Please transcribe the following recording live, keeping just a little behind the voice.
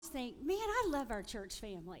just think, man, I love our church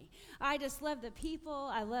family. I just love the people.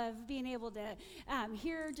 I love being able to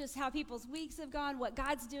hear just how people's weeks have gone, what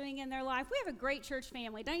God's doing in their life. We have a great church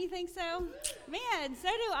family. Don't you think so? Man, so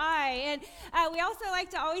do I. And we also like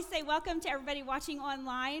to always say welcome to everybody watching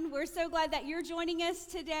online. We're so glad that you're joining us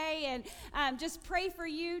today, and just pray for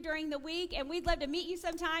you during the week. And we'd love to meet you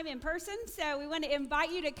sometime in person. So we want to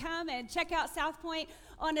invite you to come and check out Southpointe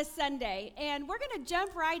on a Sunday. And we're going to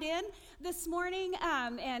jump right in this morning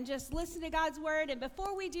and just listen to God's word. And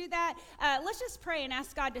before we do that, let's just pray and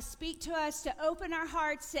ask God to speak to us, to open our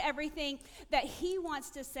hearts to everything that he wants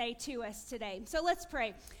to say to us today. So let's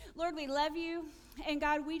pray. Lord, we love you. And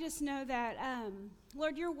God, we just know that,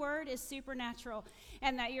 Lord, your word is supernatural,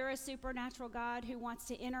 and that you're a supernatural God who wants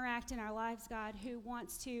to interact in our lives, God, who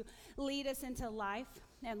wants to lead us into life,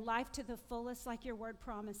 and life to the fullest like your word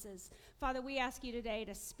promises. Father, we ask you today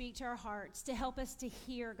to speak to our hearts, to help us to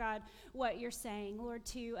hear, God, what you're saying. Lord,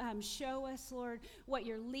 to show us, Lord, what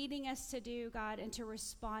you're leading us to do, God, and to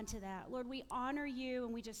respond to that. Lord, we honor you,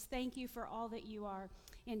 and we just thank you for all that you are.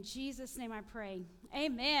 In Jesus' name I pray.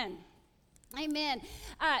 Amen. Amen.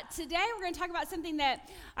 Today we're going to talk about something that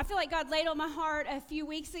I feel like God laid on my heart a few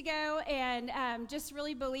weeks ago, and just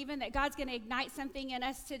really believing that God's going to ignite something in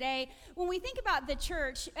us today. When we think about the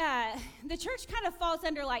church kind of falls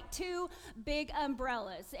under like two big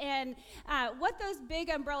umbrellas. And what those big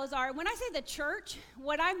umbrellas are, when I say the church,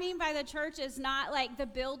 what I mean by the church is not like the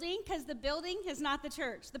building, because the building is not the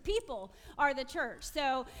church. The people are the church.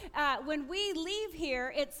 So when we leave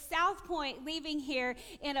here, it's Southpointe leaving here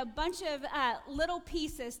in a bunch of little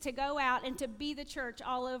pieces to go out and to be the church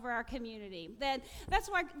all over our community. Then that's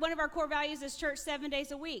why one of our core values is church 7 days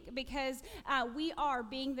a week, because we are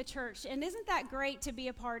being the church. And isn't that great to be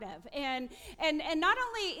a part of? And not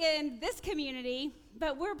only in this community,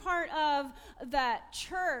 but we're part of the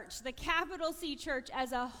church, the capital C church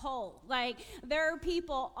as a whole. Like, there are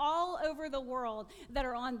people all over the world that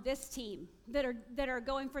are on this team, that are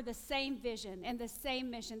going for the same vision and the same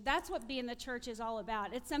mission. That's what being the church is all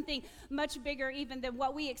about. It's something much bigger even than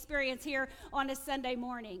what we experience here on a Sunday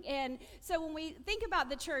morning. And so when we think about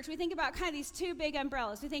the church, we think about kind of these two big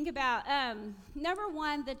umbrellas. We think about, number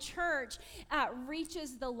one, the church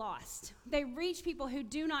reaches the lost. They reach people who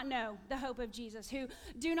do not know the hope of Jesus, who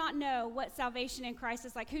do not know what salvation in Christ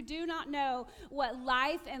is like, who do not know what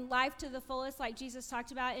life and life to the fullest, like Jesus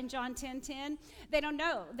talked about in John 10:10. They don't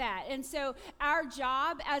know that. And so our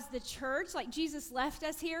job as the church, like Jesus left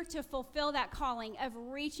us here to fulfill that calling of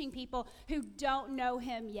reaching people who don't know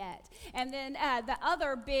him yet. And then the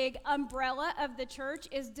other big umbrella of the church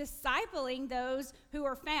is discipling those who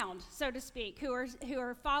are found, so to speak, who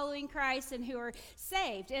are following Christ and who are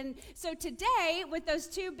saved. And so today, with those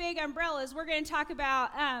two big umbrellas, we're going to talk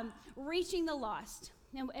about reaching the lost.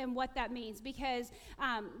 And what that means, because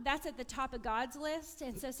that's at the top of God's list.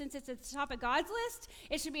 And so since it's at the top of God's list,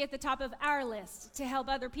 it should be at the top of our list to help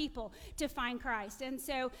other people to find Christ. And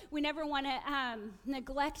so we never want to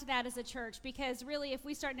neglect that as a church, because really if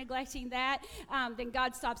we start neglecting that, then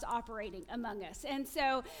God stops operating among us. And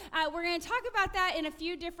so we're going to talk about that in a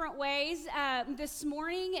few different ways this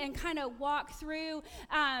morning, and kind of walk through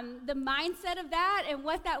the mindset of that and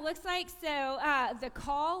what that looks like. So the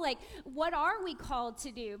call, like, what are we called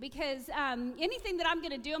to do? Because anything that I'm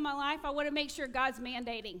going to do in my life, I want to make sure God's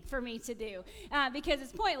mandating for me to do, because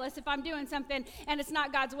it's pointless if I'm doing something and it's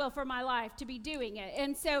not God's will for my life to be doing it.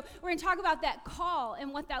 And so we're going to talk about that call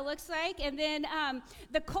and what that looks like. And then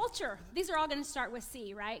the culture. These are all going to start with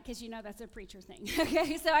C, right? Because you know that's a preacher thing.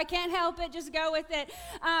 Okay, so I can't help it. Just go with it.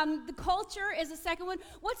 The culture is the second one.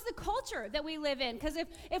 What's the culture that we live in? Because if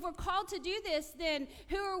we're called to do this, then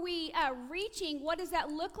who are we reaching? What does that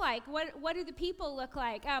look like? What do the people look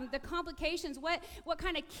like? The complications, what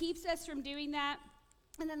kind of keeps us from doing that?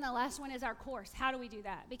 And then the last one is our course. How do we do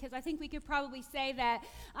that? Because I think we could probably say that,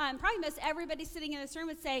 probably most everybody sitting in this room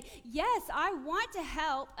would say, yes, I want to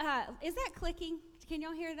help. Is that clicking? Can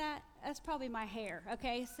y'all hear that? That's probably my hair,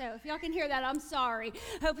 okay? So if y'all can hear that, I'm sorry.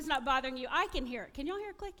 Hope it's not bothering you. I can hear it. Can y'all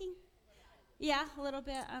hear clicking? Yeah, a little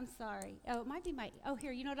bit. I'm sorry. Oh, it might be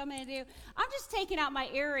here, you know what I'm going to do? I'm just taking out my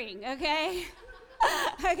earring, okay?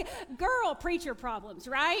 Okay. Girl preacher problems,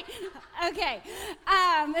 right? Okay.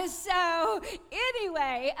 So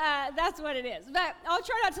anyway, that's what it is. But I'll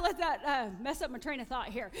try not to let that mess up my train of thought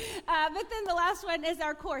here. But then the last one is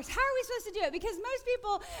our course. How are we supposed to do it? Because most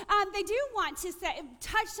people, they do want to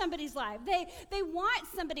touch somebody's life. They want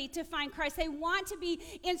somebody to find Christ. They want to be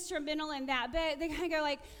instrumental in that. But they kind of go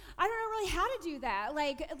like, I don't know really how to do that.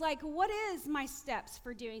 Like, what is my steps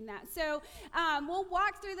for doing that? So we'll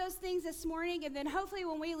walk through those things this morning, and then hopefully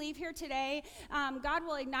when we leave here today, God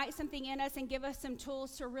will ignite something in us and give us some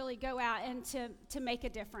tools to really go out and to make a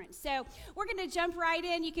difference. So we're going to jump right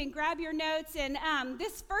in. You can grab your notes, and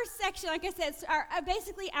this first section, like I said, is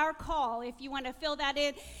basically our call, if you want to fill that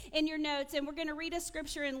in your notes. And we're going to read a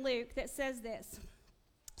scripture in Luke that says this.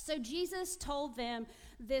 So Jesus told them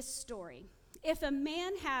this story. If a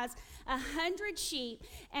man has 100 sheep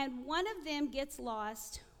and one of them gets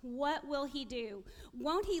lost, what will he do?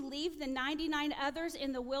 Won't he leave the 99 others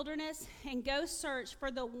in the wilderness and go search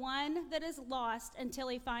for the one that is lost until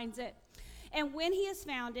he finds it? And when he has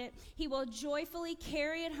found it, he will joyfully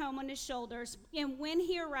carry it home on his shoulders. And when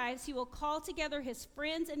he arrives, he will call together his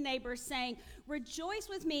friends and neighbors, saying, "Rejoice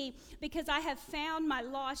with me, because I have found my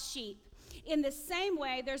lost sheep." In the same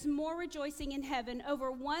way, there's more rejoicing in heaven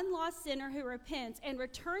over one lost sinner who repents and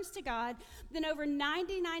returns to God than over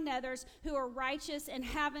 99 others who are righteous and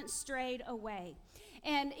haven't strayed away.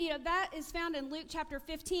 And, that is found in Luke chapter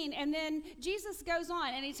 15. And then Jesus goes on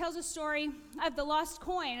and he tells a story of the lost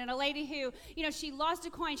coin and a lady who, she lost a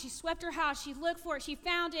coin. She swept her house. She looked for it. She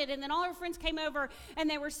found it. And then all her friends came over and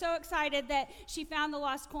they were so excited that she found the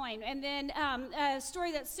lost coin. And then a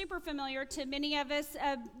story that's super familiar to many of us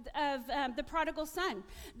of the prodigal son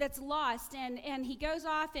that's lost. And he goes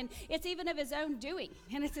off and it's even of his own doing.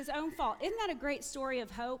 And it's his own fault. Isn't that a great story of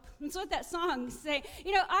hope? And so what that song say,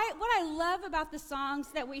 what I love about the song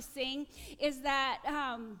that we sing is that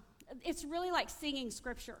it's really like singing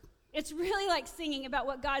scripture. It's really like singing about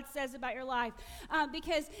what God says about your life,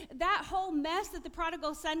 because that whole mess that the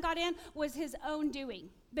prodigal son got in was his own doing.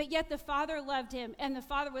 But yet the father loved him, and the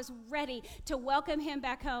father was ready to welcome him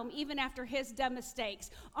back home even after his dumb mistakes.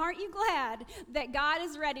 Aren't you glad that God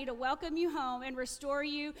is ready to welcome you home and restore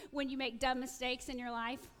you when you make dumb mistakes in your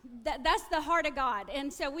life? That's the heart of God.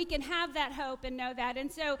 And so we can have that hope and know that. And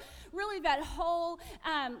so really that whole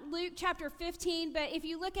Luke chapter 15, but if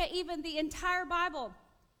you look at even the entire Bible,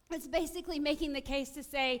 it's basically making the case to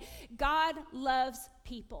say God loves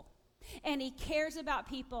people. And he cares about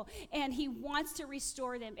people, and he wants to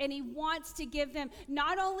restore them, and he wants to give them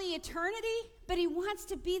not only eternity, but he wants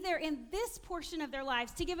to be there in this portion of their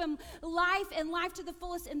lives, to give them life and life to the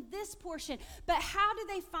fullest in this portion. But how do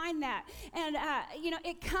they find that? And,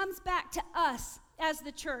 it comes back to us as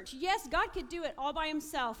the church. Yes, God could do it all by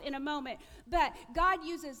himself in a moment, but God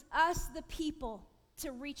uses us, the people,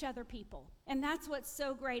 to reach other people. And that's what's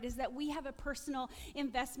so great, is that we have a personal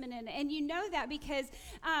investment in it. And you know that because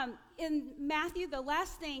in Matthew, the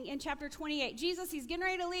last thing in chapter 28, Jesus, he's getting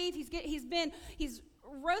ready to leave. He's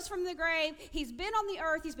rose from the grave. He's been on the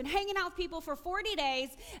earth. He's been hanging out with people for 40 days.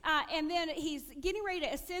 And then he's getting ready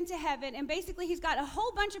to ascend to heaven. And basically he's got a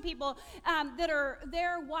whole bunch of people that are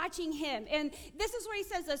there watching him. And this is where he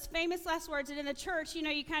says those famous last words. And in the church,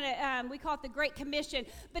 you kind of, we call it the Great Commission.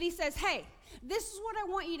 But he says, hey, this is what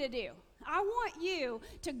I want you to do. I want you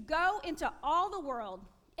to go into all the world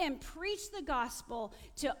and preach the gospel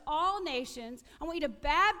to all nations. I want you to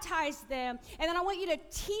baptize them, and then I want you to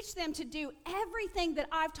teach them to do everything that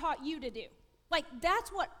I've taught you to do. Like,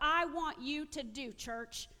 that's what I want you to do,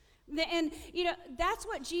 church. And, that's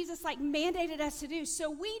what Jesus, mandated us to do.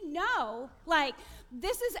 So we know,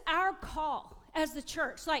 this is our call as the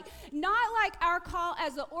church. Not like our call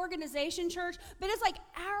as an organization church, but it's like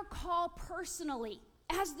our call personally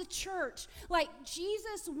as the church.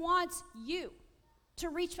 Jesus wants you to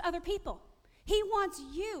reach other people. He wants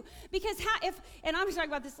you. Because and I'm going to talk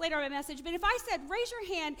about this later on in my message, but if I said, raise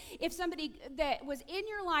your hand if somebody that was in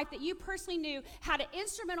your life that you personally knew had an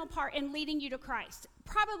instrumental part in leading you to Christ,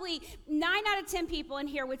 probably 9 out of 10 people in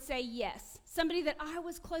here would say yes. Somebody that I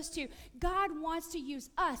was close to. God wants to use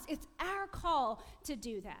us. It's our call to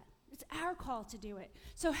do that. It's our call to do it.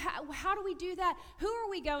 So how do we do that? Who are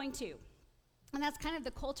we going to? And that's kind of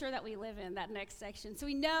the culture that we live in, that next section. So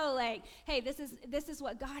we know, hey, this is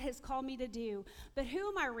what God has called me to do. But who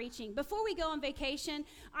am I reaching? Before we go on vacation,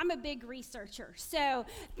 I'm a big researcher. So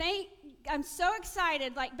thank I'm so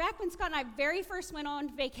excited. Like back when Scott and I very first went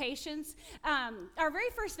on vacations, our very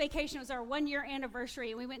first vacation was our 1-year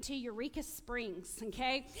anniversary, and we went to Eureka Springs,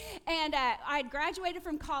 okay? And I'd graduated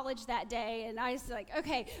from college that day, and I was like,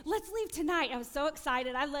 okay, let's leave tonight. I was so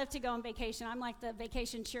excited. I love to go on vacation. I'm like the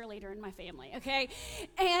vacation cheerleader in my family, okay?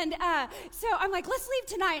 And so I'm like, let's leave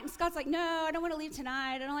tonight. And Scott's like, no, I don't want to leave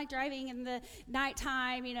tonight. I don't like driving in the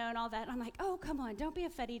nighttime, and all that. And I'm like, oh, come on, don't be a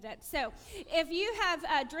fuddy dut. So if you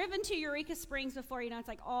have driven to Eureka Springs before, it's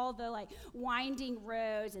like all the like winding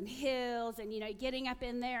roads and hills and, getting up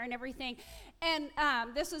in there and everything. And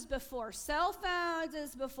this was before cell phones. This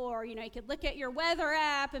was before, you could look at your weather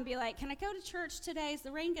app and be like, can I go to church today? Is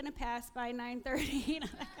the rain going to pass by 9:30?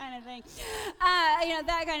 That kind of thing.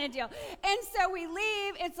 That kind of deal. And so we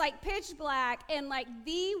leave. It's like pitch black, and like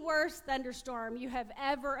the worst thunderstorm you have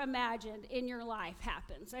ever imagined in your life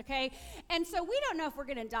happens, okay? And so we don't know if we're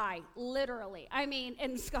going to die, literally.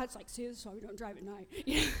 And Scott's like, see, this is why we don't drive at night.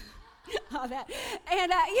 All that.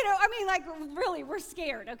 And, like, really, we're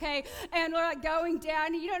scared, okay? And we're, like, going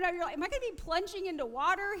down. You don't know. You're like, am I going to be plunging into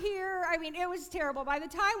water here? It was terrible. By the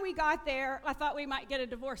time we got there, I thought we might get a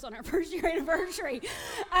divorce on our first-year anniversary. It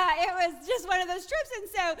was just one of those trips. And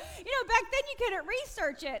so, back then you couldn't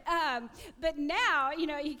research it. But now,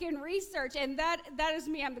 you can research. And that is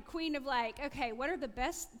me. I'm the queen of, like, okay, what are the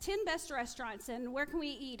 10 best restaurants? And where can we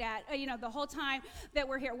eat at, the whole time that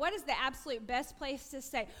we're here? What is the absolute best place to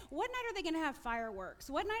stay? What night are they going to have fireworks?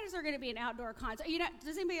 What night is there going to be an outdoor concert?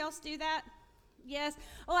 Does anybody else do that? Yes?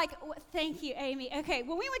 Thank you, Amy. Okay,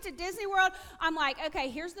 when we went to Disney World, I'm like, okay,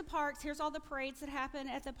 here's the parks. Here's all the parades that happen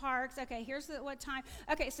at the parks. Okay, here's what time.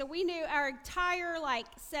 Okay, so we knew our entire,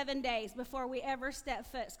 7 days before we ever stepped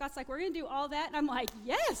foot. Scott's like, we're going to do all that? And I'm like,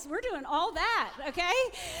 yes, we're doing all that, okay?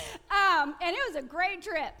 And it was a great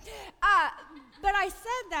trip. But I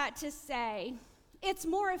said that to say it's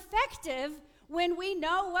more effective when we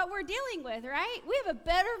know what we're dealing with, right? We have a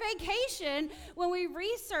better vacation when we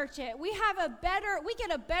research it. We get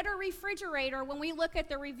a better refrigerator when we look at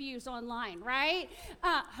the reviews online, right?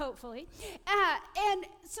 Hopefully. And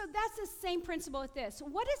so that's the same principle with this.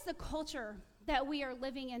 What is the culture that we are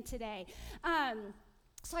living in today?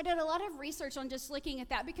 So I did a lot of research on just looking at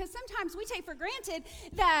that, because sometimes we take for granted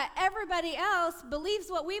that everybody else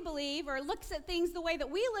believes what we believe or looks at things the way that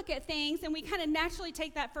we look at things, and we kind of naturally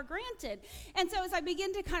take that for granted. And so as I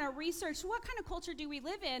begin to kind of research what kind of culture do we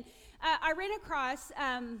live in, I ran across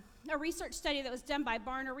a research study that was done by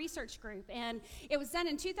Barna Research Group, and it was done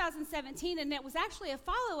in 2017, and it was actually a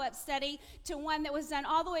follow-up study to one that was done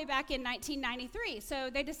all the way back in 1993. So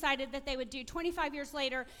they decided that they would do 25 years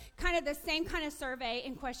later kind of the same kind of survey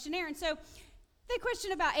and questionnaire. And so they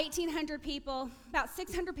questioned about 1,800 people. About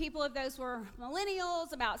 600 people of those were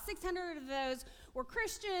millennials. About 600 of those were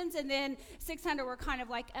Christians, and then 600 were kind of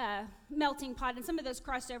like a melting pot, and some of those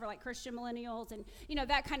crossed over, like Christian millennials and,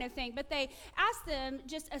 that kind of thing. But they asked them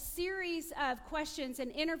just a series of questions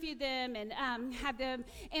and interviewed them and had them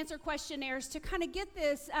answer questionnaires to kind of get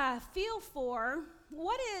this feel for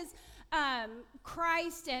what is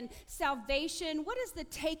Christ and salvation. What is the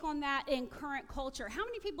take on that in current culture? How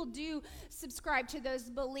many people do subscribe to those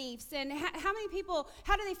beliefs? And how many people,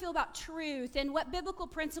 how do they feel about truth and what biblical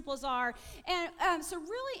principles are? And so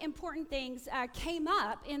really important things came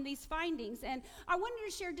up in these findings. And I wanted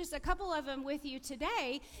to share just a couple of them with you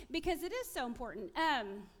today because it is so important.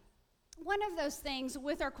 One of those things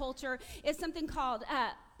with our culture is something called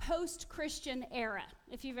post-Christian era,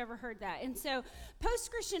 if you've ever heard that. And so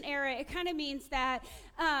post-Christian era, it kind of means that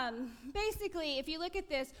basically, if you look at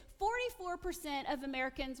this, 44% of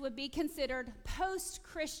Americans would be considered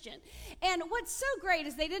post-Christian. And what's so great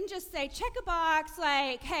is they didn't just say, check a box,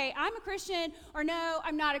 like, hey, I'm a Christian, or no,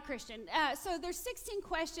 I'm not a Christian. So there's 16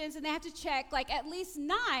 questions, and they have to check, like, at least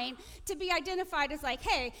 9 to be identified as, like,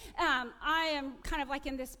 hey, I am kind of like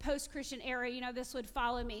in this post-Christian era, this would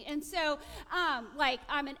follow me. And so, like,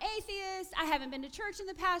 I'm an atheist, I haven't been to church in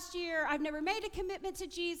the past year, I've never made a commitment to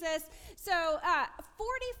Jesus. So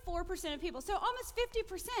 44% of people, so almost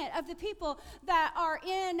 50% of the people that are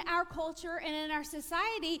in our culture and in our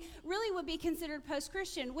society really would be considered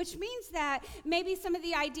post-Christian, which means that maybe some of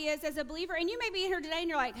the ideas as a believer, and you may be here today and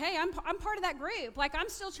you're like, hey, I'm part of that group. Like, I'm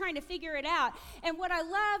still trying to figure it out. And what I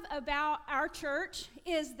love about our church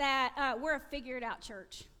is that we're a figured out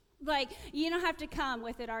church. Like, you don't have to come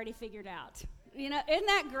with it already figured out. Isn't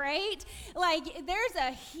that great? Like, there's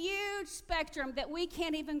a huge spectrum that we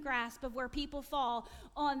can't even grasp of where people fall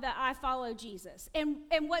on the I follow Jesus. And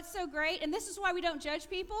what's so great, and this is why we don't judge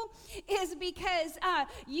people, is because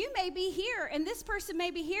you may be here, and this person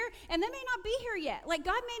may be here, and they may not be here yet. Like,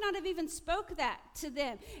 God may not have even spoke that to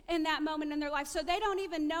them in that moment in their life, so they don't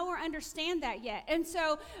even know or understand that yet. And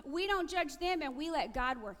so we don't judge them, and we let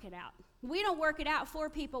God work it out. We don't work it out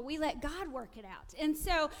for people. We let God work it out. And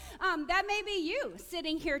so that may be you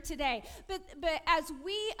sitting here today. But as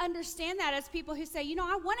we understand that as people who say,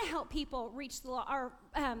 I want to help people reach or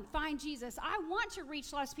find Jesus. I want to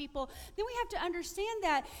reach lost people. Then we have to understand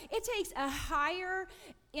that it takes a higher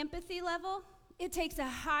empathy level. It takes a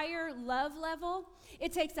higher love level.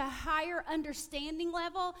 It takes a higher understanding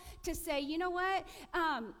level to say, you know what?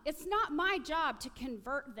 It's not my job to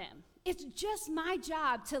convert them. It's just my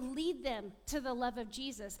job to lead them to the love of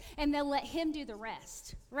Jesus, and then let him do the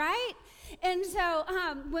rest, right? And so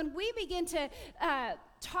when we begin to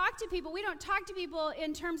talk to people, we don't talk to people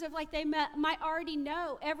in terms of like they might already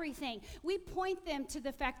know everything. We point them to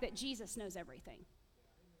the fact that Jesus knows everything.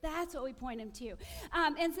 That's what we point them to.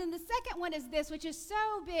 And then the second one is this, which is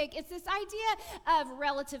so big. It's this idea of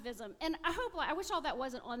relativism. And I wish all that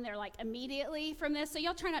wasn't on there like immediately from this, so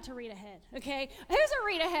y'all try not to read ahead, okay? Who's a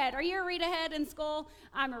read ahead? Are you a read ahead in school?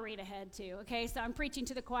 I'm a read ahead too, okay? So I'm preaching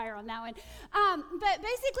to the choir on that one. But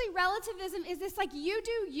basically relativism is this like you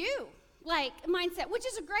do you. Like mindset, which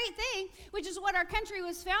is a great thing, which is what our country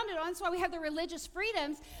was founded on. That's why we have the religious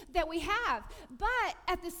freedoms that we have. But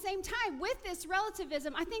at the same time, with this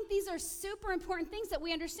relativism, I think these are super important things that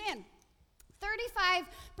we understand.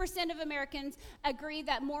 35% of Americans agree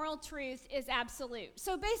that moral truth is absolute.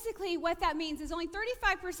 So basically what that means is only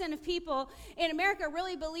 35% of people in America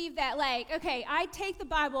really believe that, like, okay, I take the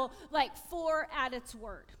Bible like for at its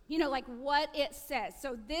word, like what it says.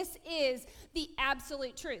 So this is the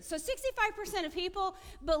absolute truth. So 65% of people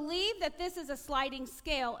believe that this is a sliding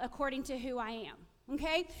scale according to who I am.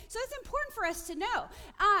 Okay, so it's important for us to know.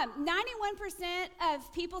 91%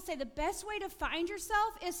 of people say the best way to find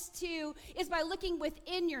yourself is by looking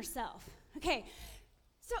within yourself. Okay,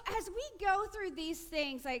 so as we go through these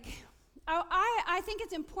things, like I think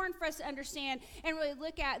it's important for us to understand and really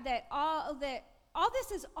look at that all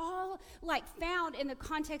this is all like found in the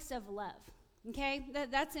context of love. Okay,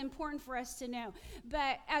 that's important for us to know.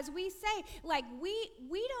 But as we say, like we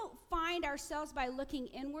don't find ourselves by looking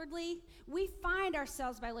inwardly. We find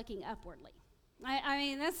ourselves by looking upwardly. I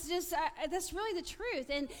mean, that's just that's really the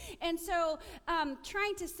truth. And so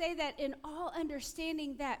trying to say that in all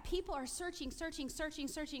understanding that people are searching.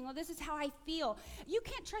 Well, this is how I feel. You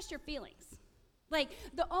can't trust your feelings. Like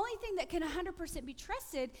the only thing that can 100% be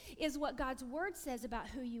trusted is what God's word says about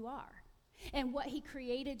who you are. And what he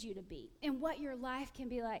created you to be, and what your life can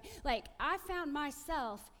be like. Like, I found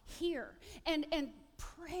myself here, and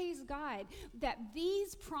praise God that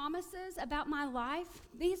these promises about my life,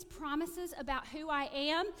 these promises about who I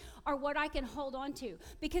am, are what I can hold on to.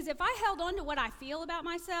 Because if I held on to what I feel about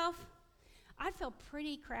myself, I'd feel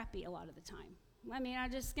pretty crappy a lot of the time. I mean, I'm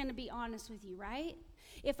just going to be honest with you, right?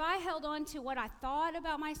 If I held on to what I thought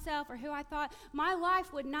about myself or who I thought, my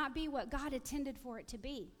life would not be what God intended for it to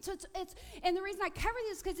be. So it's and the reason I cover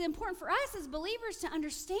this is because it's important for us as believers to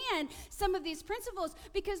understand some of these principles,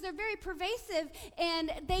 because they're very pervasive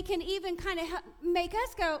and they can even kind of make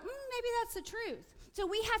us go, maybe that's the truth. So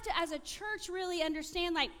we have to, as a church, really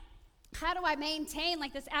understand, like, how do I maintain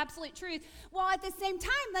like this absolute truth while at the same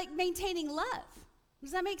time like maintaining love?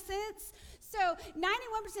 Does that make sense? So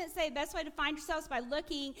 91% say the best way to find yourselves by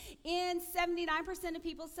looking in. 79% of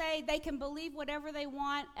people say they can believe whatever they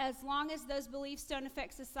want as long as those beliefs don't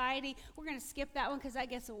affect society. We're going to skip that one because that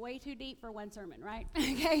gets way too deep for one sermon, right?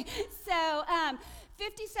 Okay. So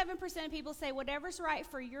 57% of people say whatever's right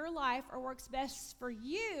for your life or works best for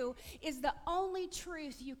you is the only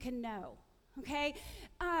truth you can know. Okay.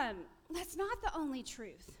 That's not the only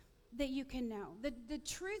truth that you can know. The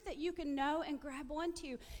truth that you can know and grab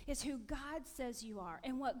onto is who God says you are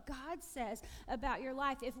and what God says about your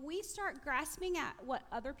life. If we start grasping at what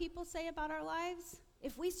other people say about our lives,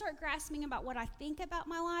 if we start grasping about what I think about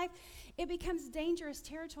my life, it becomes dangerous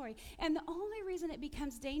territory. And the only reason it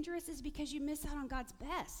becomes dangerous is because you miss out on God's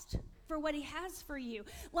best for what he has for you.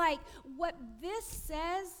 Like what this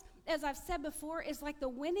says, as I've said before, is like the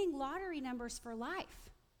winning lottery numbers for life.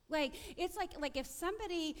 Like, it's like if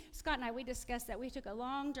somebody, Scott and I, we discussed that. We took a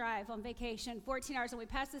long drive on vacation, 14 hours, and we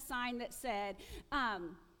passed a sign that said,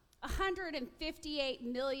 $158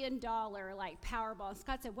 million, like, Powerball. And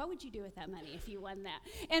Scott said, what would you do with that money if you won that?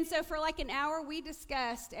 And so for like an hour, we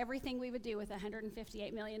discussed everything we would do with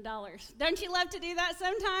 $158 million. Don't you love to do that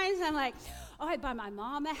sometimes? I'm like, I'd buy my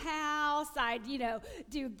mom a house. I'd,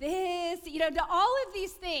 do this, do all of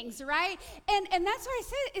these things, right? And that's why I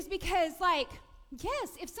said it is because, like, yes,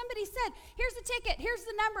 if somebody said, here's the ticket, here's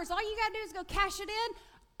the numbers, all you got to do is go cash it in,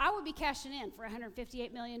 I would be cashing in for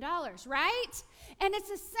 $158 million, right? And it's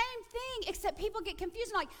the same thing, except people get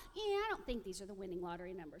confused and like, I don't think these are the winning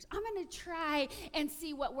lottery numbers. I'm going to try and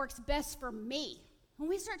see what works best for me. When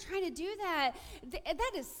we start trying to do that,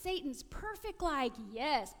 that is Satan's perfect, like,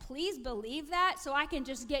 yes, please believe that so I can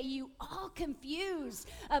just get you all confused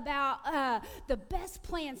about the best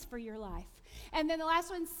plans for your life. And then the last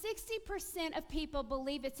one, 60% of people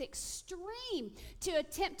believe it's extreme to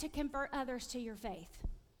attempt to convert others to your faith.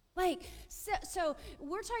 Like, so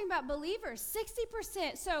we're talking about believers,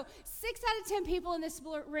 60%. So 6 out of 10 people in this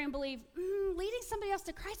room believe leading somebody else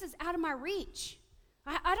to Christ is out of my reach.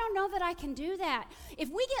 I don't know that I can do that. If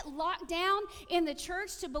we get locked down in the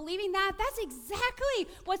church to believing that, that's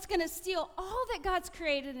exactly what's going to steal all that God's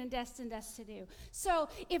created and destined us to do. So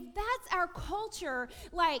if that's our culture,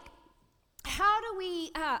 like, how do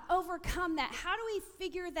we overcome that? How do we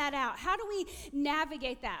figure that out? How do we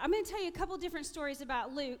navigate that? I'm going to tell you a couple different stories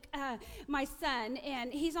about Luke, my son,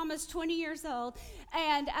 and he's almost 20 years old.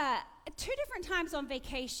 And 2 different times on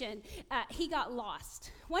vacation, he got lost.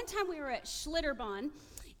 One time we were at Schlitterbahn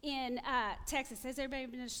in Texas. Has everybody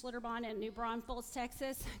been to Schlitterbahn in New Braunfels,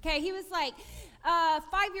 Texas? Okay, he was like 5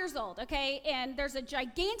 years old, okay, and there's a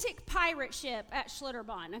gigantic pirate ship at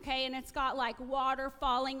Schlitterbahn, okay, and it's got like water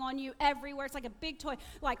falling on you everywhere. It's like a big toy,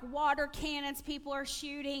 like water cannons people are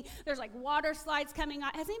shooting. There's like water slides coming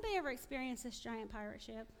on. Has anybody ever experienced this giant pirate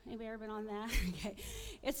ship? Anybody ever been on that? Okay,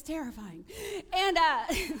 it's terrifying. And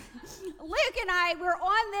Luke and I, we're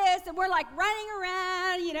on this, and we're like running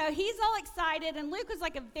around, he's all excited, and Luke was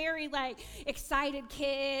like a very like excited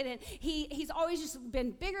kid, and he's always just been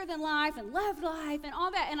bigger than life and loved life and all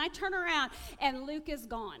that. And I turn around and Luke is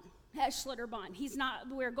gone at Schlitterbahn. He's not.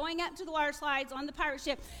 We're going up to the water slides on the pirate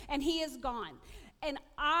ship, and he is gone. And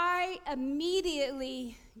I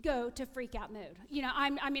immediately go to freak out mode. I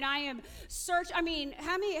am how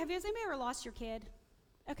many have anybody ever lost your kid?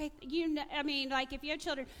 Okay, like if you have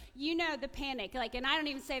children, the panic, like, and I don't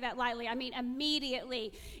even say that lightly.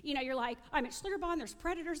 Immediately, you're like, I'm at Schlitterbahn, there's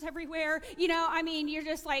predators everywhere, you're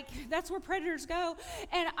just like, that's where predators go.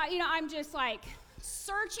 And, I'm just like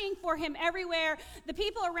searching for him everywhere. The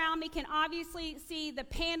people around me can obviously see the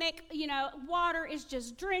panic, water is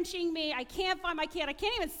just drenching me. I can't find my kid. I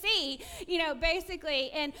can't even see,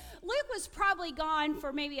 basically. And Luke was probably gone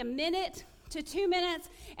for maybe a minute to 2 minutes,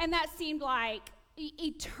 and that seemed like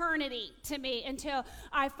eternity to me until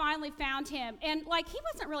I finally found him. And like, he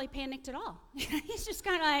wasn't really panicked at all. He's just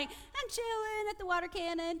kind of like, I'm chilling at the water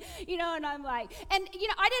cannon, and I'm like, and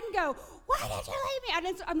I didn't go, why did you leave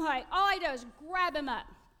me? I'm like, all I do is grab him up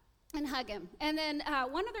and hug him. And then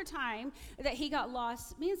one other time that he got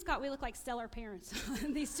lost, me and Scott, we look like stellar parents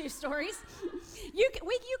in these 2 stories. You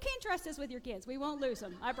can't trust us with your kids. We won't lose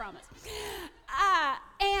them, I promise.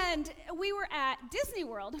 And we were at Disney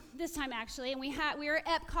World this time, actually, and we were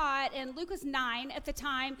at Epcot, and Luke was 9 at the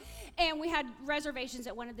time, and we had reservations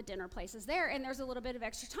at one of the dinner places there, and there's a little bit of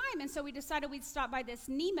extra time, and so we decided we'd stop by this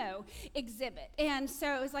Nemo exhibit. And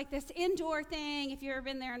so it was like this indoor thing, if you've ever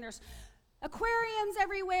been there, and there's aquariums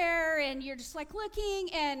everywhere, and you're just like looking,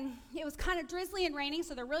 and it was kind of drizzly and raining,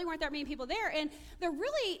 so there really weren't that many people there, and there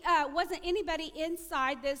really wasn't anybody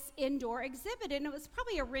inside this indoor exhibit, and it was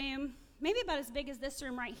probably a room maybe about as big as this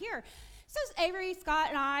room right here. So it's Avery, Scott,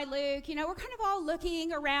 and I, Luke, we're kind of all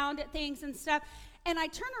looking around at things and stuff, and I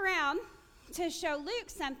turn around to show Luke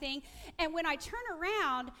something, and when I turn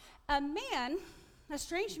around, a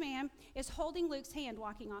strange man, is holding Luke's hand,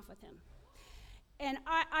 walking off with him. And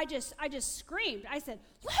I just screamed. I said,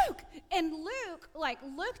 Luke! And Luke,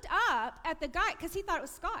 looked up at the guy, because he thought it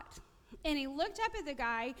was Scott. And he looked up at the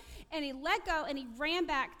guy, and he let go, and he ran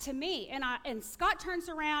back to me. And Scott turns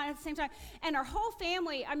around at the same time. And our whole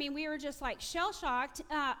family, we were just, shell-shocked.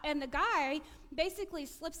 And the guy basically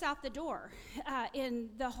slips out the door in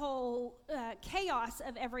the whole chaos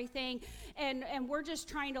of everything. And we're just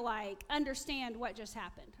trying to, understand what just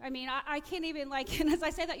happened. I can't even, and as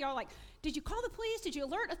I say that, y'all are like, did you call the police? Did you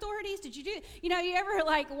alert authorities? Did you do, you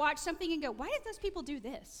ever watch something and go, why did those people do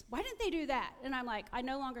this? Why didn't they do that? And I'm like, I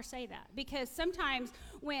no longer say that, because sometimes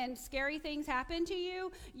when scary things happen to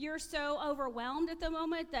you, you're so overwhelmed at the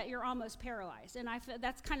moment that you're almost paralyzed. And I feel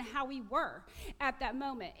that's kind of how we were at that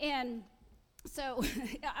moment. And so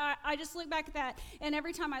I just look back at that, and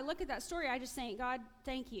every time I look at that story, I just think, God,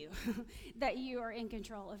 thank you that you are in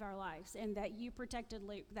control of our lives and that you protected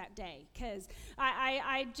Luke that day, because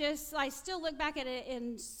I still look back at it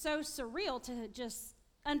and so surreal to just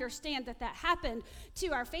understand that happened to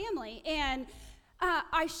our family. And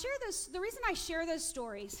I share this, the reason I share those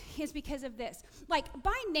stories is because of this. Like,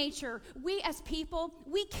 by nature, we as people,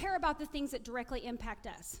 we care about the things that directly impact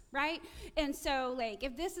us, right? And so, like,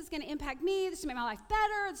 if this is going to impact me, this is going to make my life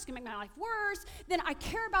better, this is going to make my life worse, then I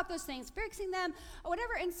care about those things, fixing them, or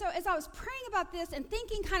whatever. And so, as I was praying about this and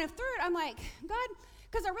thinking kind of through it, I'm like, God,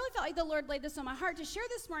 because I really felt like the Lord laid this on my heart to share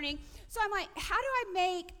this morning. So I'm like, how do I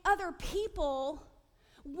make other people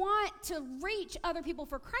want to reach other people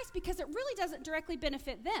for Christ, because it really doesn't directly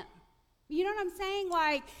benefit them? You know what I'm saying?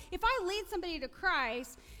 Like, if I lead somebody to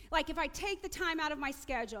Christ, like if I take the time out of my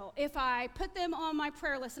schedule, if I put them on my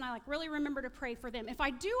prayer list and I like really remember to pray for them, if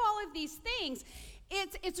I do all of these things,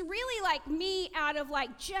 it's really like me out of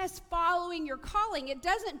like just following your calling. It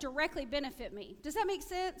doesn't directly benefit me. Does that make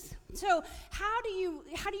sense? So how do you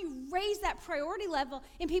raise that priority level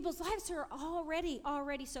in people's lives who are already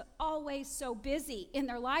so always so busy in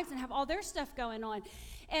their lives and have all their stuff going on?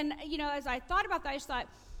 And you know, as I thought about that, I just thought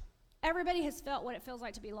everybody has felt what it feels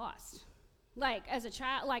like to be lost. Like, as a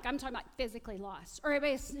child, like I'm talking about physically lost. Or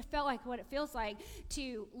everybody's felt like what it feels like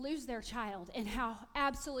to lose their child and how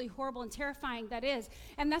absolutely horrible and terrifying that is.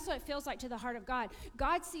 And that's what it feels like to the heart of God.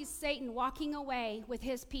 God sees Satan walking away with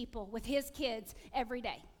his people, with his kids every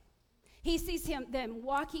day. He sees them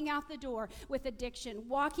walking out the door with addiction,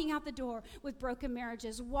 walking out the door with broken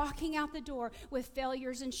marriages, walking out the door with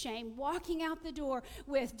failures and shame, walking out the door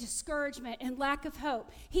with discouragement and lack of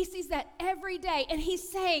hope. He sees that every day, and he's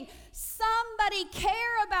saying, somebody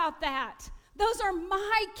care about that. Those are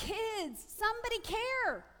my kids. Somebody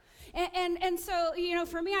care. And so, you know,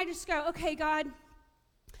 for me, I just go, okay, God,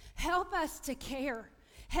 help us to care.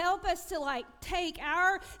 Help us to like take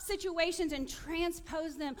our situations and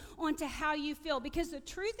transpose them onto how you feel. Because the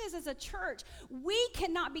truth is, as a church, we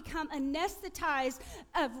cannot become anesthetized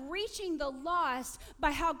of reaching the lost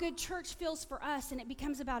by how good church feels for us, and it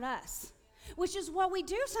becomes about us. Which is what we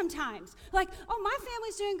do sometimes. Like, oh, my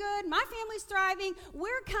family's doing good, my family's thriving,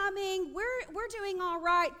 we're coming, we're doing all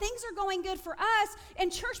right, things are going good for us, and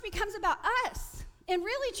church becomes about us. And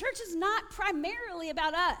really, church is not primarily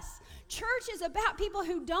about us. Church is about people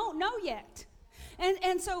who don't know yet.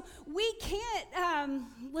 And so we can't,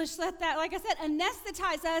 let's let that, like I said,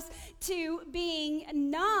 anesthetize us to being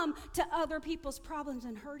numb to other people's problems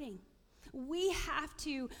and hurting. We have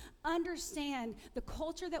to understand the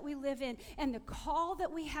culture that we live in and the call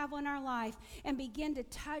that we have on our life and begin to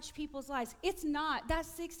touch people's lives. It's not, that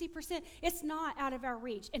 60%, it's not out of our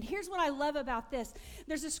reach. And here's what I love about this.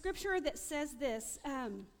 There's a scripture that says this,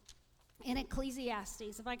 in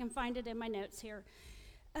Ecclesiastes, if I can find it in my notes here.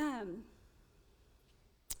 Where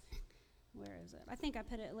is it? I think I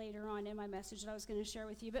put it later on in my message that I was going to share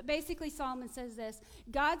with you. But basically, Solomon says this: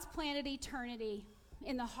 God's planted eternity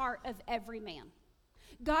in the heart of every man.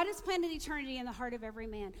 God has planted eternity in the heart of every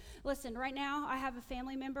man. Listen, right now, I have a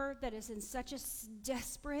family member that is in such a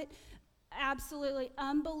desperate, absolutely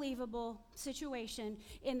unbelievable situation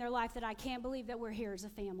in their life that I can't believe that we're here as a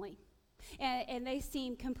family. And they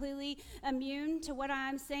seem completely immune to what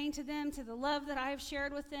I'm saying to them, to the love that I have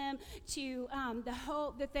shared with them, to the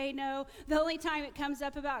hope that they know. The only time it comes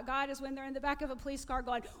up about God is when they're in the back of a police car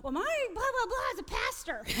going, well, my blah, blah, blah is a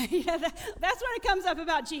pastor. Yeah, that's when it comes up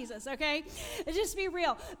about Jesus, okay? Just be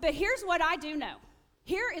real. But here's what I do know.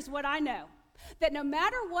 Here is what I know. That no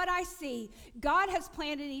matter what I see, God has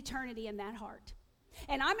planted eternity in that heart.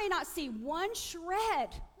 And I may not see one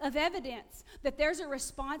shred of evidence that there's a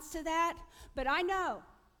response to that, but I know,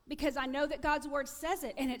 because I know that God's word says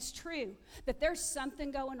it, and it's true, that there's something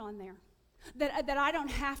going on there. That I don't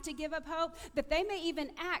have to give up hope, that they may even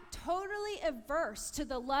act totally averse to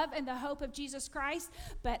the love and the hope of Jesus Christ,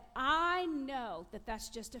 but I know that that's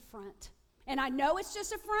just a front. And I know it's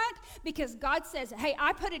just a front because God says, hey,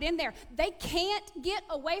 I put it in there. They can't get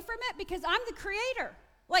away from it because I'm the creator.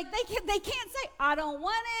 Like, they can't say, I don't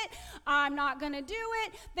want it, I'm not going to do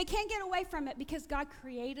it. They can't get away from it because God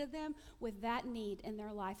created them with that need in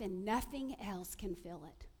their life, and nothing else can fill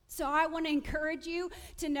it. So I want to encourage you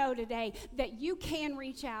to know today that you can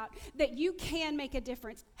reach out, that you can make a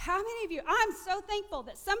difference. How many of you, I'm so thankful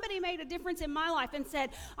that somebody made a difference in my life and said,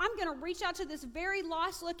 I'm going to reach out to this very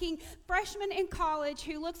lost-looking freshman in college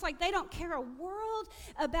who looks like they don't care a world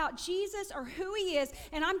about Jesus or who he is,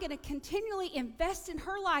 and I'm going to continually invest in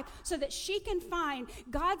her life so that she can find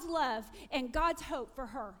God's love and God's hope for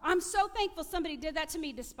her. I'm so thankful somebody did that to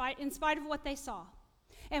me in spite of what they saw.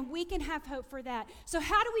 and we can have hope for that. So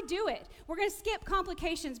how do we do it? We're going to skip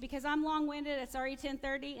complications because I'm long-winded. It's already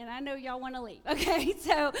 10:30, and I know y'all want to leave. Okay,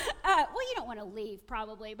 so, well, you don't want to leave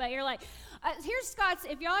probably, but you're like, here's Scott's,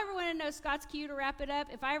 if y'all ever want to know Scott's cue to wrap it up,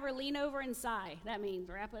 if I ever lean over and sigh, that means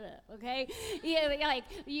wrap it up, okay? Yeah, like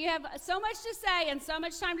you have so much to say and so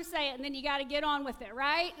much time to say it, and then you got to get on with it,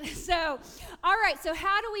 right? So, all right, so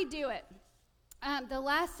how do we do it? The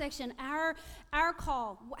last section, our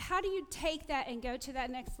call. How do you take that and go to that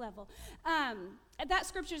next level? That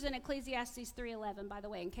scripture's in Ecclesiastes 3:11, by the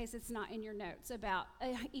way, in case it's not in your notes, about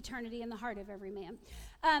eternity in the heart of every man.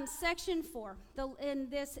 Section 4, in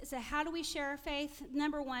this, it says, how do we share our faith?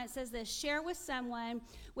 Number 1, it says this: share with someone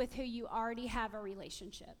with who you already have a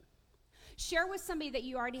relationship. Share with somebody that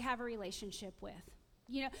you already have a relationship with.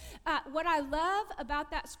 You know, what I love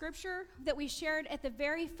about that scripture that we shared at the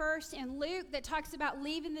very first in Luke that talks about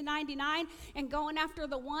leaving the 99 and going after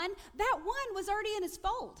the one, that one was already in his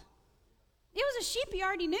fold. It was a sheep he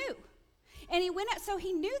already knew. And he went out, so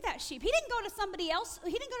he knew that sheep. He didn't go to somebody else.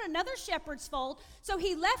 He didn't go to another shepherd's fold. So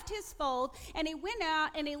he left his fold and he went out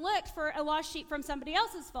and he looked for a lost sheep from somebody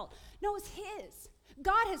else's fold. No, it was his.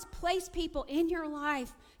 God has placed people in your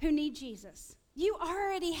life who need Jesus. You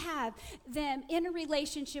already have them in a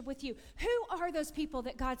relationship with you. Who are those people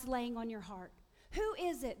that God's laying on your heart? Who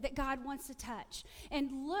is it that God wants to touch?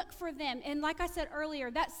 And look for them. And like I said earlier,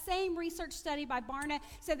 that same research study by Barna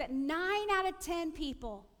said that 9 out of 10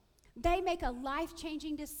 people, they make a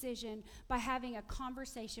life-changing decision by having a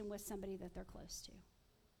conversation with somebody that they're close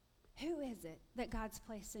to. Who is it that God's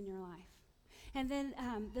placed in your life? And then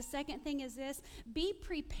the second thing is this: be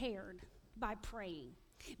prepared by praying.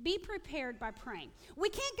 Be prepared by praying. We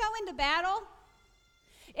can't go into battle.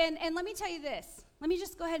 And let me tell you this. Let me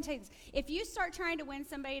just go ahead and tell you this. If you start trying to win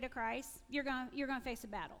somebody to Christ, you're going to face a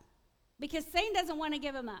battle. Because Satan doesn't want to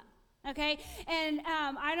give them up. Okay? And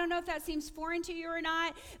I don't know if that seems foreign to you or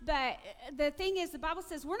not, but the thing is, the Bible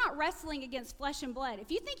says we're not wrestling against flesh and blood.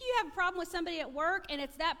 If you think you have a problem with somebody at work and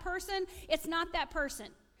it's that person, it's not that person.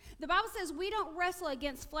 The Bible says we don't wrestle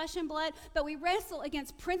against flesh and blood, but we wrestle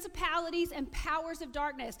against principalities and powers of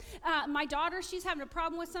darkness. My daughter, she's having a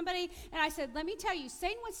problem with somebody, and I said, let me tell you,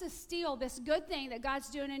 Satan wants to steal this good thing that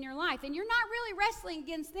God's doing in your life, and you're not really wrestling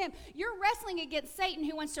against them. You're wrestling against Satan,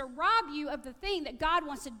 who wants to rob you of the thing that God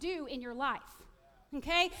wants to do in your life.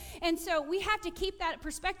 Okay? And so we have to keep that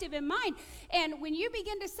perspective in mind. And when you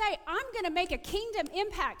begin to say, I'm going to make a kingdom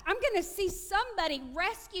impact, I'm going to see somebody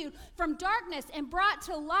rescued from darkness and brought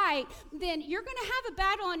to light, then you're going to have a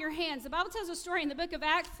battle on your hands. The Bible tells a story in the book of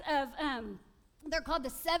Acts of they're called the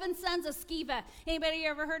 7 sons of Sceva. Anybody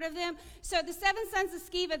ever heard of them? So the 7 sons of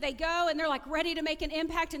Sceva, they go and they're like ready to make an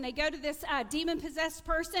impact, and they go to this demon-possessed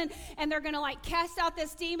person, and they're going to like cast out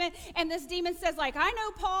this demon, and this demon says like, I know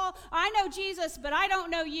Paul, I know Jesus, but I don't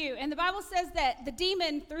know you. And the Bible says that the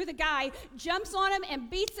demon, through the guy, jumps on him and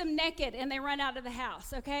beats him naked, and they run out of the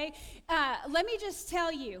house, okay? Let me just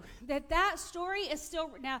tell you that story is still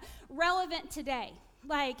now relevant today.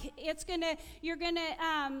 Like, you're going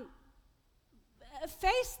to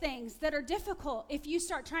face things that are difficult if you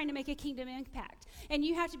start trying to make a kingdom impact. And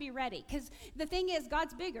you have to be ready, because the thing is,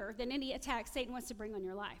 God's bigger than any attack Satan wants to bring on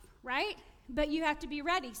your life, right? But you have to be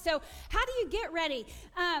ready. So how do you get ready?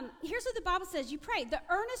 Here's what the Bible says. You pray. The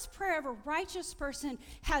earnest prayer of a righteous person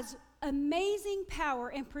has amazing power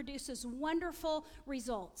and produces wonderful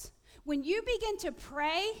results. When you begin to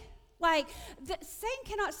pray, Satan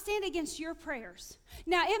cannot stand against your prayers.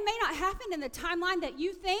 Now, it may not happen in the timeline that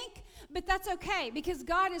you think, but that's okay, because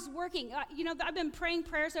God is working. I've been praying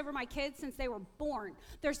prayers over my kids since they were born.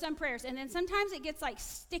 There's some prayers, and then sometimes it gets like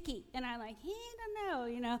sticky, and I'm like, I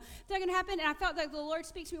don't know, if they're going to happen. And I felt like the Lord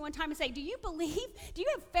speaks to me one time and say, do you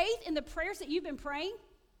have faith in the prayers that you've been praying?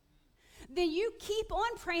 Then you keep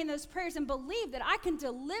on praying those prayers and believe that I can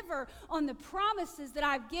deliver on the promises that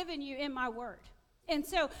I've given you in my word. And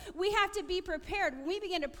so we have to be prepared when we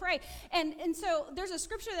begin to pray. And so there's a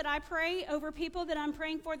scripture that I pray over people that I'm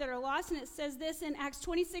praying for that are lost, and it says this in Acts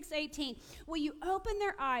 26:18. Will you open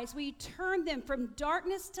their eyes? Will you turn them from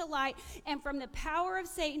darkness to light and from the power of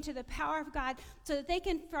Satan to the power of God, so that they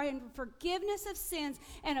can find forgiveness of sins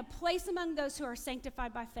and a place among those who are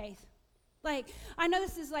sanctified by faith? I know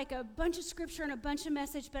this is like a bunch of scripture and a bunch of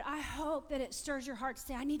message, but I hope that it stirs your heart to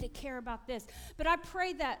say, I need to care about this. But I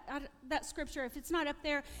pray that scripture, if it's not up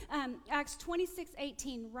there, Acts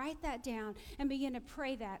 26:18, write that down and begin to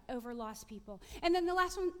pray that over lost people. And then the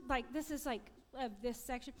last one, this is of this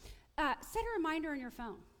section, set a reminder on your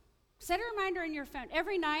phone. Set a reminder on your phone.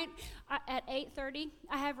 Every night at 8:30,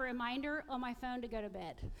 I have a reminder on my phone to go to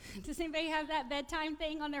bed. Does anybody have that bedtime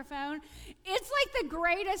thing on their phone? It's like the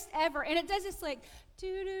greatest ever. And it does this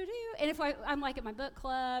And if I'm like at my book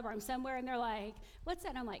club or I'm somewhere and they're like, what's that?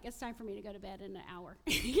 And I'm like, it's time for me to go to bed in an hour.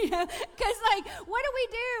 Because like, what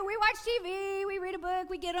do? We watch TV, we read a book,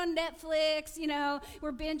 we get on Netflix,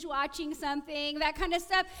 we're binge watching something, that kind of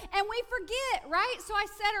stuff. And we forget, right? So I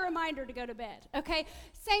set a reminder to go to bed, okay?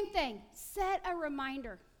 Same thing, set a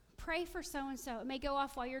reminder. Pray for so-and-so. It may go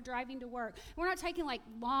off while you're driving to work. We're not taking like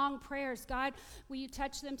long prayers. God, will you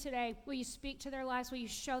touch them today? Will you speak to their lives? Will you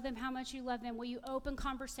show them how much you love them? Will you open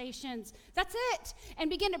conversations? That's it.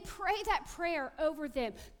 And begin to pray that prayer over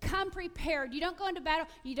them. Come prepared. You don't go into battle.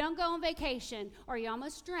 You don't go on vacation, or you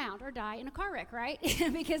almost drowned or die in a car wreck, right?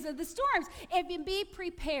 Because of the storms. Be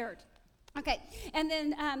prepared. Okay. And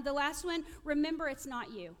then the last one, remember it's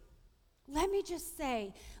not you. Let me just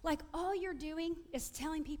say, like, all you're doing is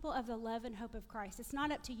telling people of the love and hope of Christ. It's not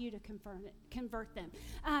up to you to convert them.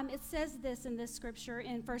 It says this in this scripture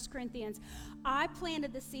in 1 Corinthians, I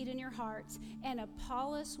planted the seed in your hearts, and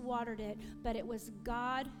Apollos watered it, but it was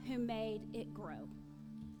God who made it grow.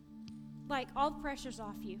 Like, all the pressure's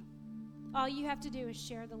off you. All you have to do is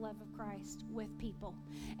share the love of Christ with people.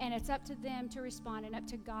 And it's up to them to respond and up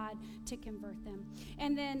to God to convert them.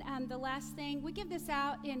 And then the last thing, we give this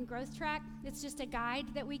out in Growth Track. It's just a guide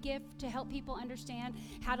that we give to help people understand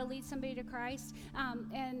how to lead somebody to Christ.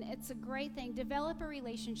 And it's a great thing. Develop a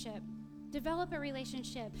relationship. Develop a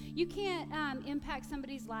relationship. You can't impact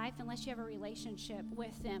somebody's life unless you have a relationship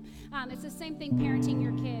with them. It's the same thing parenting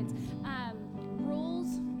your kids.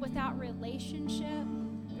 Rules without relationship,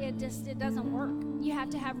 it doesn't work. You have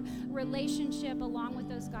to have relationship along with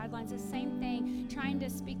those guidelines. The same thing, trying to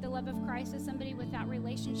speak the love of Christ to somebody without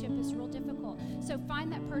relationship is real difficult. So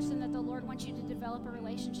find that person that the Lord wants you to develop a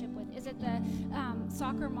relationship with. Is it the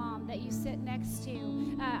soccer mom that you sit next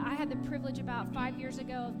to? I had the privilege about 5 years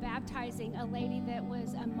ago of baptizing a lady that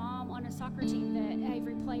was a mom on a soccer team that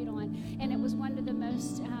Avery played on. And it was one of the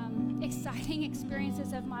most exciting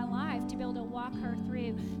experiences of my life to be able to walk her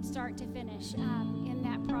through start to finish in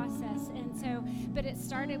that process. And so, but it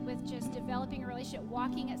started with just developing a relationship,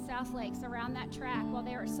 walking at South Lakes around that track while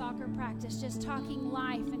they were at soccer practice, just talking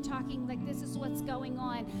life and talking like this is what's going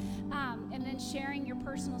on. And then sharing your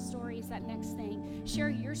personal story is that next thing. Share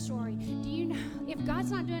your story. Do you know, if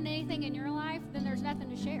God's not doing anything in your life, then there's nothing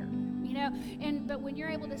to share. But when you're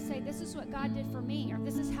able to say, this is what God did for me, or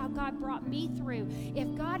this is how God brought me through,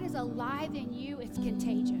 if God is alive in you, it's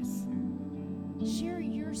contagious. Share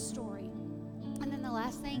your story. And then the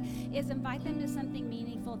last thing is invite them to something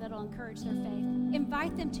meaningful that'll encourage their faith.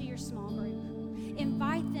 Invite them to your small group.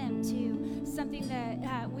 Invite them to something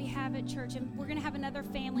that we have at church. And we're going to have another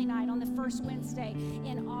family night on the first Wednesday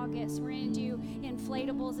in August. We're going to do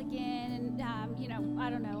inflatables again. And, I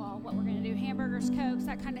don't know what we're going to do. Hamburgers, Cokes,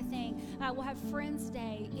 that kind of thing. We'll have Friends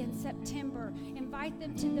Day in September. Invite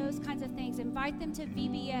them to those kinds of things. Invite them to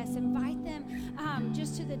VBS. Invite them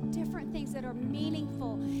just to the different things that are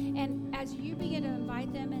meaningful. And as you begin to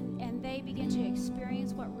invite them and they begin to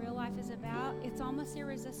experience what real life is about, it's almost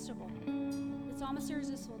irresistible. It's almost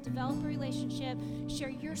irresistible. Develop a relationship, share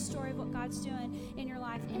your story of what God's doing in your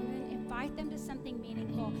life, and then invite them to something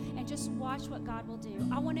meaningful and just watch what God will do.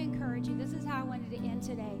 I want to encourage you. This is how I wanted to end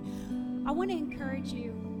today. I want to encourage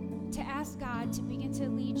you to ask God to begin to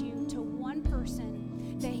lead you to one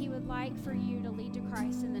person that He would like for you to lead to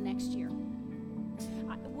Christ in the next year.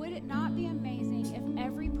 Would it not be amazing if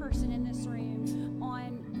every person in this room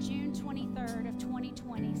on June 23rd of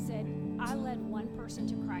 2020 said, I led one person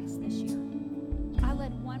to Christ this year? I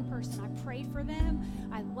led one person. I prayed for them.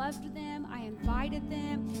 I loved them. I invited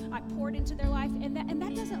them. I poured into their life. And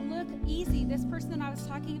that doesn't look easy. This person that I was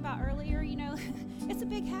talking about earlier, it's a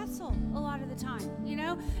big hassle a lot of the time,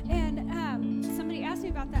 And somebody asked me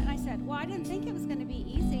about that, and I said, well, I didn't think it was going to be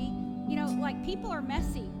easy. People are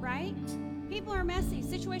messy, right? People are messy.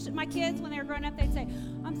 Situations, my kids, when they were growing up, they'd say,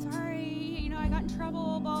 I'm sorry, I got in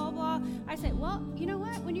trouble, blah, blah, blah. I say, well, you know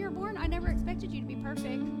what? When you were born, I never expected you to be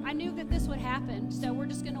perfect. I knew that this would happen, so we're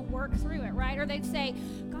just going to work through it, right? Or they'd say,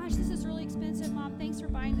 gosh, this is really expensive, Mom. Thanks for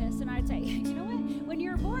buying this. And I'd say, you know what? When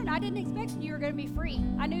you were born, I didn't expect you were going to be free.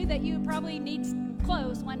 I knew that you would probably need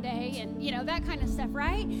clothes one day and, that kind of stuff,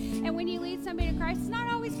 right? And when you lead somebody to Christ, it's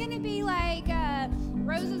not always going to be like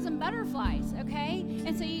roses and butterflies, okay?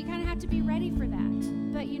 And so you kind of have to be ready for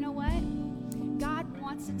that. But you know what? God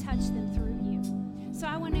wants to touch them through you. So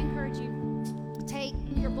I want to encourage you, take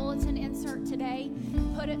your bulletin insert today,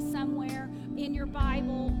 put it somewhere in your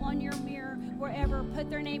Bible, on your mirror, wherever, put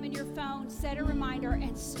their name in your phone, set a reminder,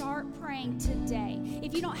 and start praying today.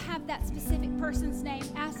 If you don't have that specific person's name,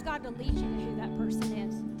 ask God to lead you to who that person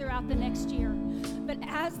is throughout the next year. But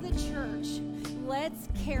as the church, let's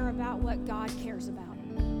care about what God cares about.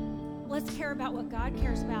 Let's care about what God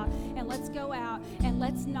cares about, and let's go out, and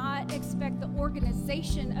let's not expect the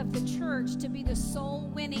organization of the church to be the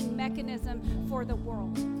soul-winning mechanism for the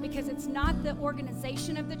world, because it's not the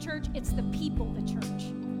organization of the church, it's the people of the church.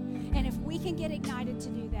 And if we can get ignited to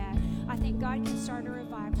do that, I think God can start a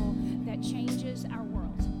revival that changes our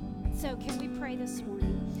world. So can we pray this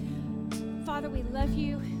morning? Father, we love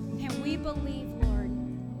you, and we believe, Lord,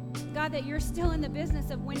 God, that you're still in the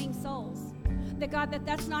business of winning souls. That, God,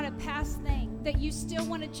 that's not a past thing. That you still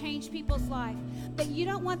want to change people's life. That you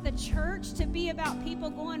don't want the church to be about people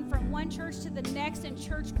going from one church to the next and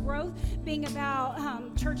church growth being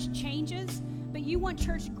about church changes. But you want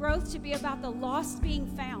church growth to be about the lost being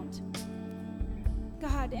found.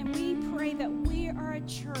 God, and we pray that we are a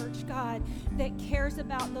church, God, that cares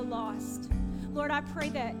about the lost. Lord, I pray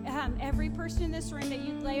that every person in this room that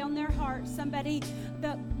you lay on their heart, somebody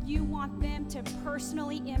that you want them to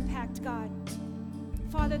personally impact, God.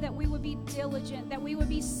 Father, that we would be diligent, that we would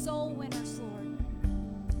be soul winners, Lord.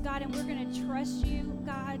 God, and we're going to trust you,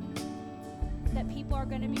 God, that people are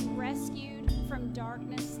going to be rescued from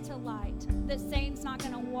darkness to light. That Satan's not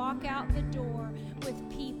going to walk out the door with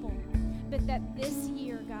people, but that this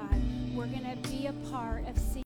year, God, we're going to be a part of seeing